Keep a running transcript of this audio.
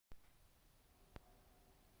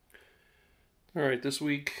Alright, this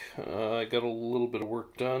week I got a little bit of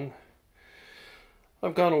work done.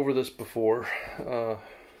 I've gone over this before,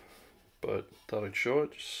 but thought I'd show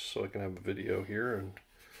it just so I can have a video here. And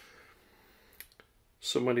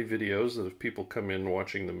so many videos that if people come in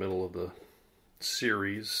watching the middle of the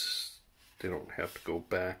series, they don't have to go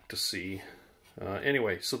back to see.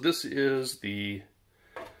 Anyway, so this is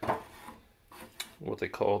what they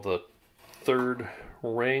call the third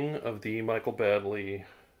ring of the Michael Baddeley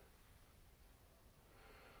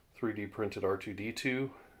 3D printed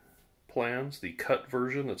R2D2 plans, the cut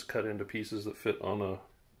version that's cut into pieces that fit on a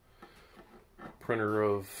printer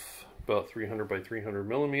of about 300 by 300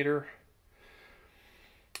 millimeter.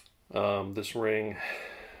 This ring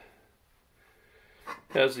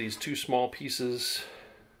has these two small pieces,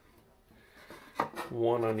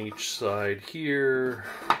 one on each side here,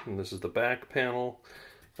 and this is the back panel.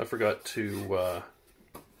 I forgot to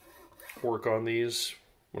work on these.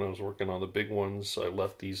 When I was working on the big ones, I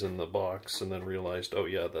left these in the box and then realized, oh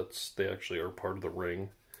yeah, they actually are part of the ring.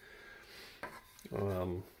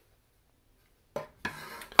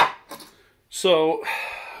 So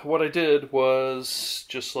what I did was,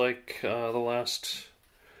 just like the last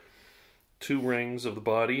two rings of the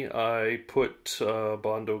body, I put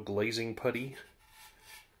Bondo glazing putty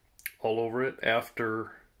all over it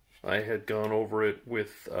after I had gone over it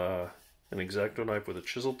with an X-Acto knife with a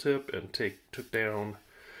chisel tip and took down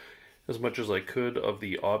as much as I could of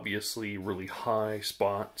the obviously really high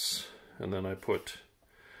spots, and then I put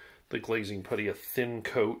the glazing putty, a thin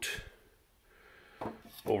coat,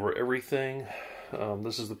 over everything.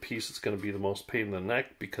 This is the piece that's going to be the most pain in the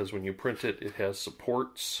neck, because when you print it, it has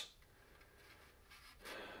supports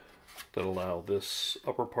that allow this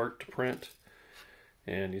upper part to print,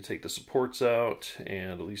 and you take the supports out,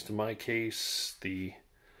 and at least in my case, the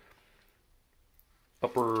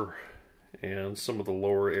upper and some of the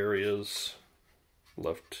lower areas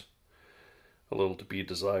left a little to be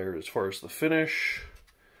desired as far as the finish.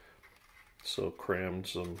 So crammed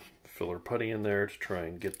some filler putty in there to try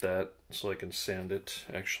and get that so I can sand it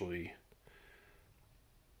actually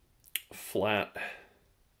flat.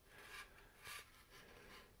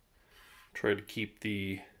 Try to keep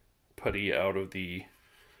the putty out of the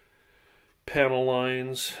panel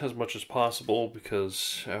lines as much as possible,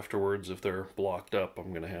 because afterwards, if they're blocked up,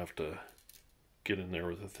 I'm going to have to get in there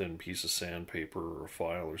with a thin piece of sandpaper or a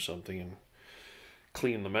file or something and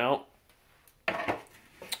clean them out.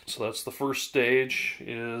 So that's the first stage,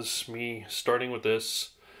 is me starting with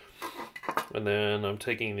this, and then I'm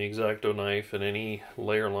taking the X-Acto knife, and any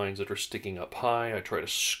layer lines that are sticking up high I try to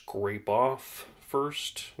scrape off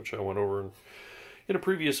first, which I went over in a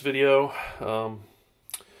previous video.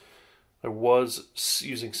 I was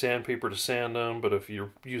using sandpaper to sand them, but if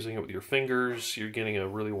you're using it with your fingers, you're getting a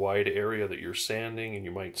really wide area that you're sanding, and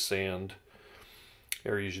you might sand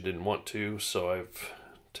areas you didn't want to. So I've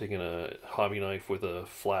taken a hobby knife with a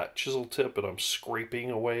flat chisel tip, and I'm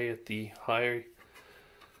scraping away at the high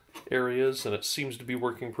areas, and it seems to be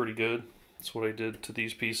working pretty good. That's what I did to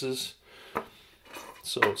these pieces.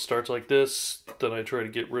 So it starts like this, then I try to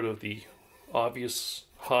get rid of the obvious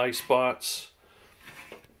high spots.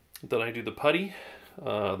 Then I do the putty.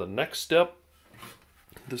 The next step,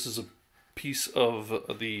 this is a piece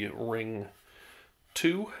of the ring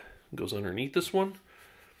 2, goes underneath this one.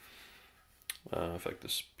 In fact,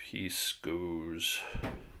 this piece goes,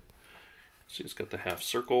 see, it's got the half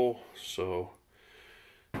circle, so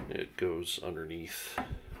it goes underneath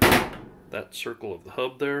that circle of the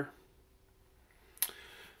hub there.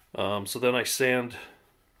 So then I sand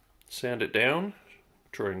it down,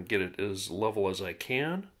 try and get it as level as I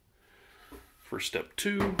can for step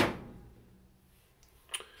 2.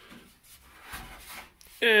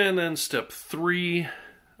 And then step 3,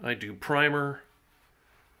 I do primer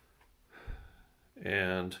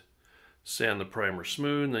and sand the primer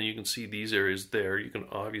smooth. And then you can see these areas there. You can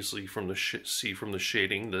obviously see from the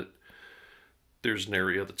shading that there's an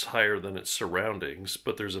area that's higher than its surroundings,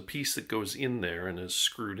 but there's a piece that goes in there and is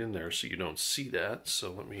screwed in there, so you don't see that.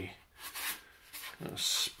 So let me kind of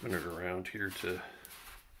spin it around here to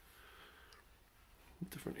a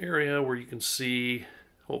different area where you can see,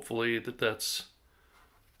 hopefully, that that's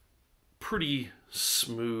pretty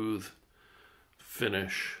smooth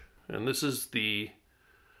finish. And this is the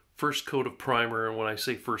first coat of primer, and when I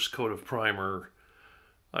say first coat of primer,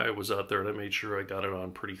 I was out there and I made sure I got it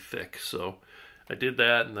on pretty thick. So I did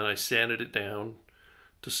that, and then I sanded it down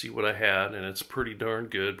to see what I had, and it's pretty darn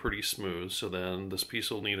good, pretty smooth. So then this piece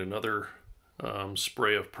will need another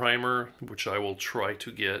spray of primer, which I will try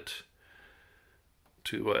to get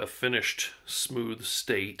to a finished smooth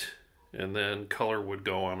state, and then color would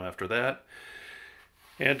go on after that.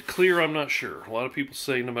 And clear, I'm not sure. A lot of people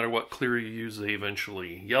say no matter what clear you use, they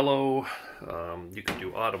eventually yellow. You can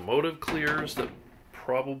do automotive clears that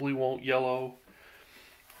probably won't yellow,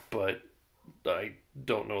 but I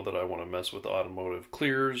don't know that I want to mess with automotive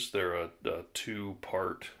clears. They're a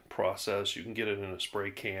two-part process. You can get it in a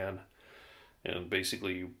spray can, and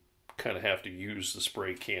basically you kind of have to use the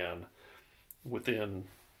spray can within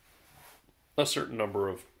a certain number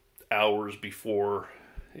of hours before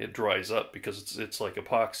it dries up, because it's like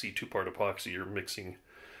epoxy, two-part epoxy. You're mixing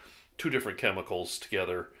two different chemicals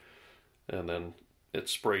together, and then it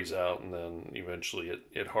sprays out, and then eventually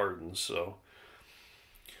it hardens. So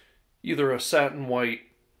either a satin white,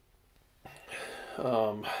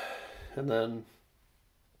 and then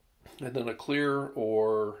a clear,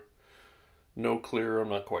 or no clear. I'm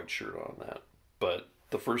not quite sure on that. But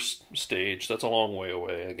the first stage, that's a long way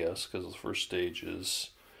away, I guess, because the first stage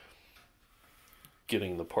is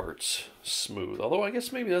getting the parts smooth. Although I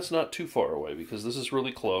guess maybe that's not too far away, because this is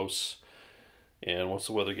really close, and once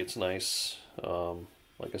the weather gets nice,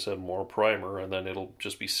 like I said, more primer, and then it'll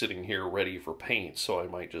just be sitting here ready for paint. So I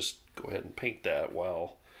might just go ahead and paint that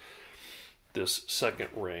while this second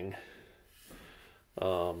ring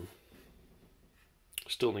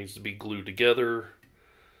still needs to be glued together.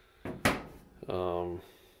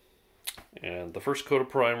 And the first coat of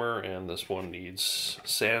primer and this one needs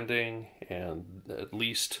sanding, and at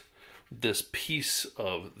least this piece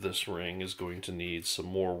of this ring is going to need some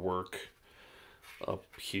more work up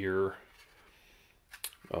here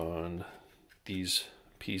on these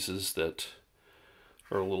pieces that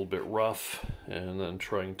are a little bit rough, and then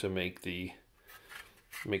trying to make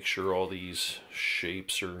sure all these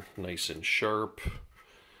shapes are nice and sharp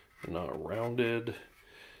and not rounded,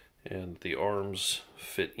 and the arms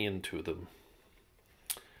fit into them.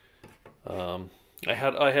 I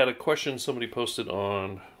had a question somebody posted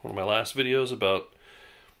on one of my last videos about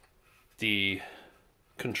the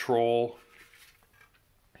control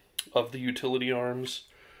of the utility arms,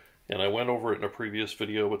 and I went over it in a previous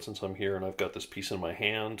video, but since I'm here and I've got this piece in my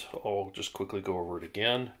hand, I'll just quickly go over it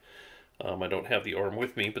again. I don't have the arm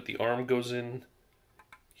with me, but the arm goes in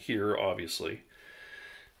here, obviously,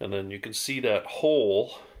 and then you can see that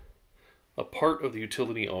hole. A part of the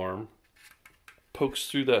utility arm pokes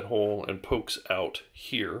through that hole and pokes out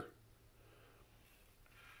here.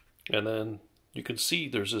 And then you can see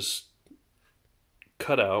there's this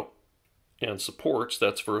cutout and supports.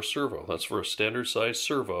 That's for a servo. That's for a standard size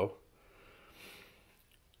servo.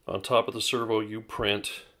 On top of the servo, you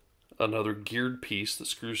print another geared piece that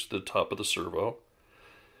screws to the top of the servo.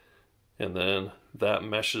 And then that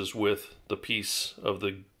meshes with the piece of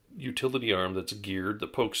the utility arm that's geared,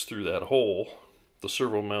 that pokes through that hole. The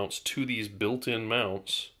servo mounts to these built-in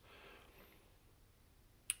mounts.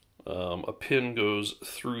 A pin goes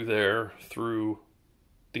through there, through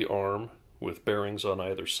the arm, with bearings on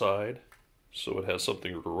either side, so it has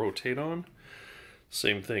something to rotate on.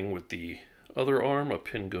 Same thing with the other arm, a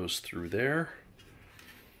pin goes through there.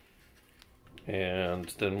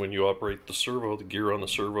 And then when you operate the servo, the gear on the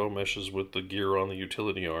servo meshes with the gear on the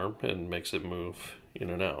utility arm and makes it move in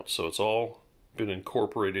and out. So it's all been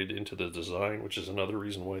incorporated into the design, which is another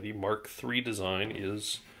reason why the Mark III design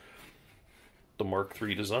is the Mark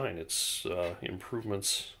III design. It's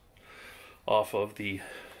improvements off of the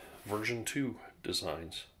version 2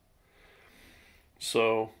 designs.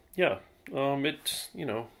 So yeah,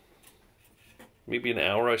 maybe an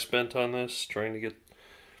hour I spent on this, trying to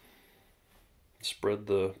spread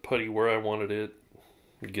the putty where I wanted it,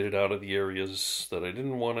 get it out of the areas that I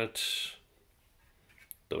didn't want it,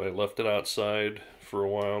 that I left it outside for a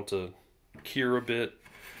while to cure a bit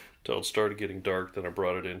till it started getting dark. Then I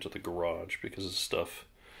brought it into the garage because this stuff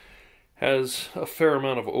has a fair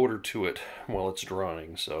amount of odor to it while it's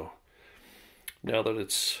drying. So now that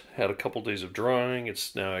it's had a couple days of drying,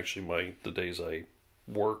 it's now actually the days I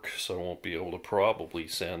work, so I won't be able to probably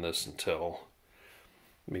sand this until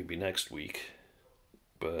maybe next week.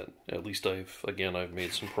 But at least I've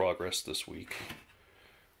made some progress this week.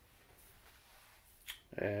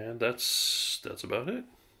 And that's about it.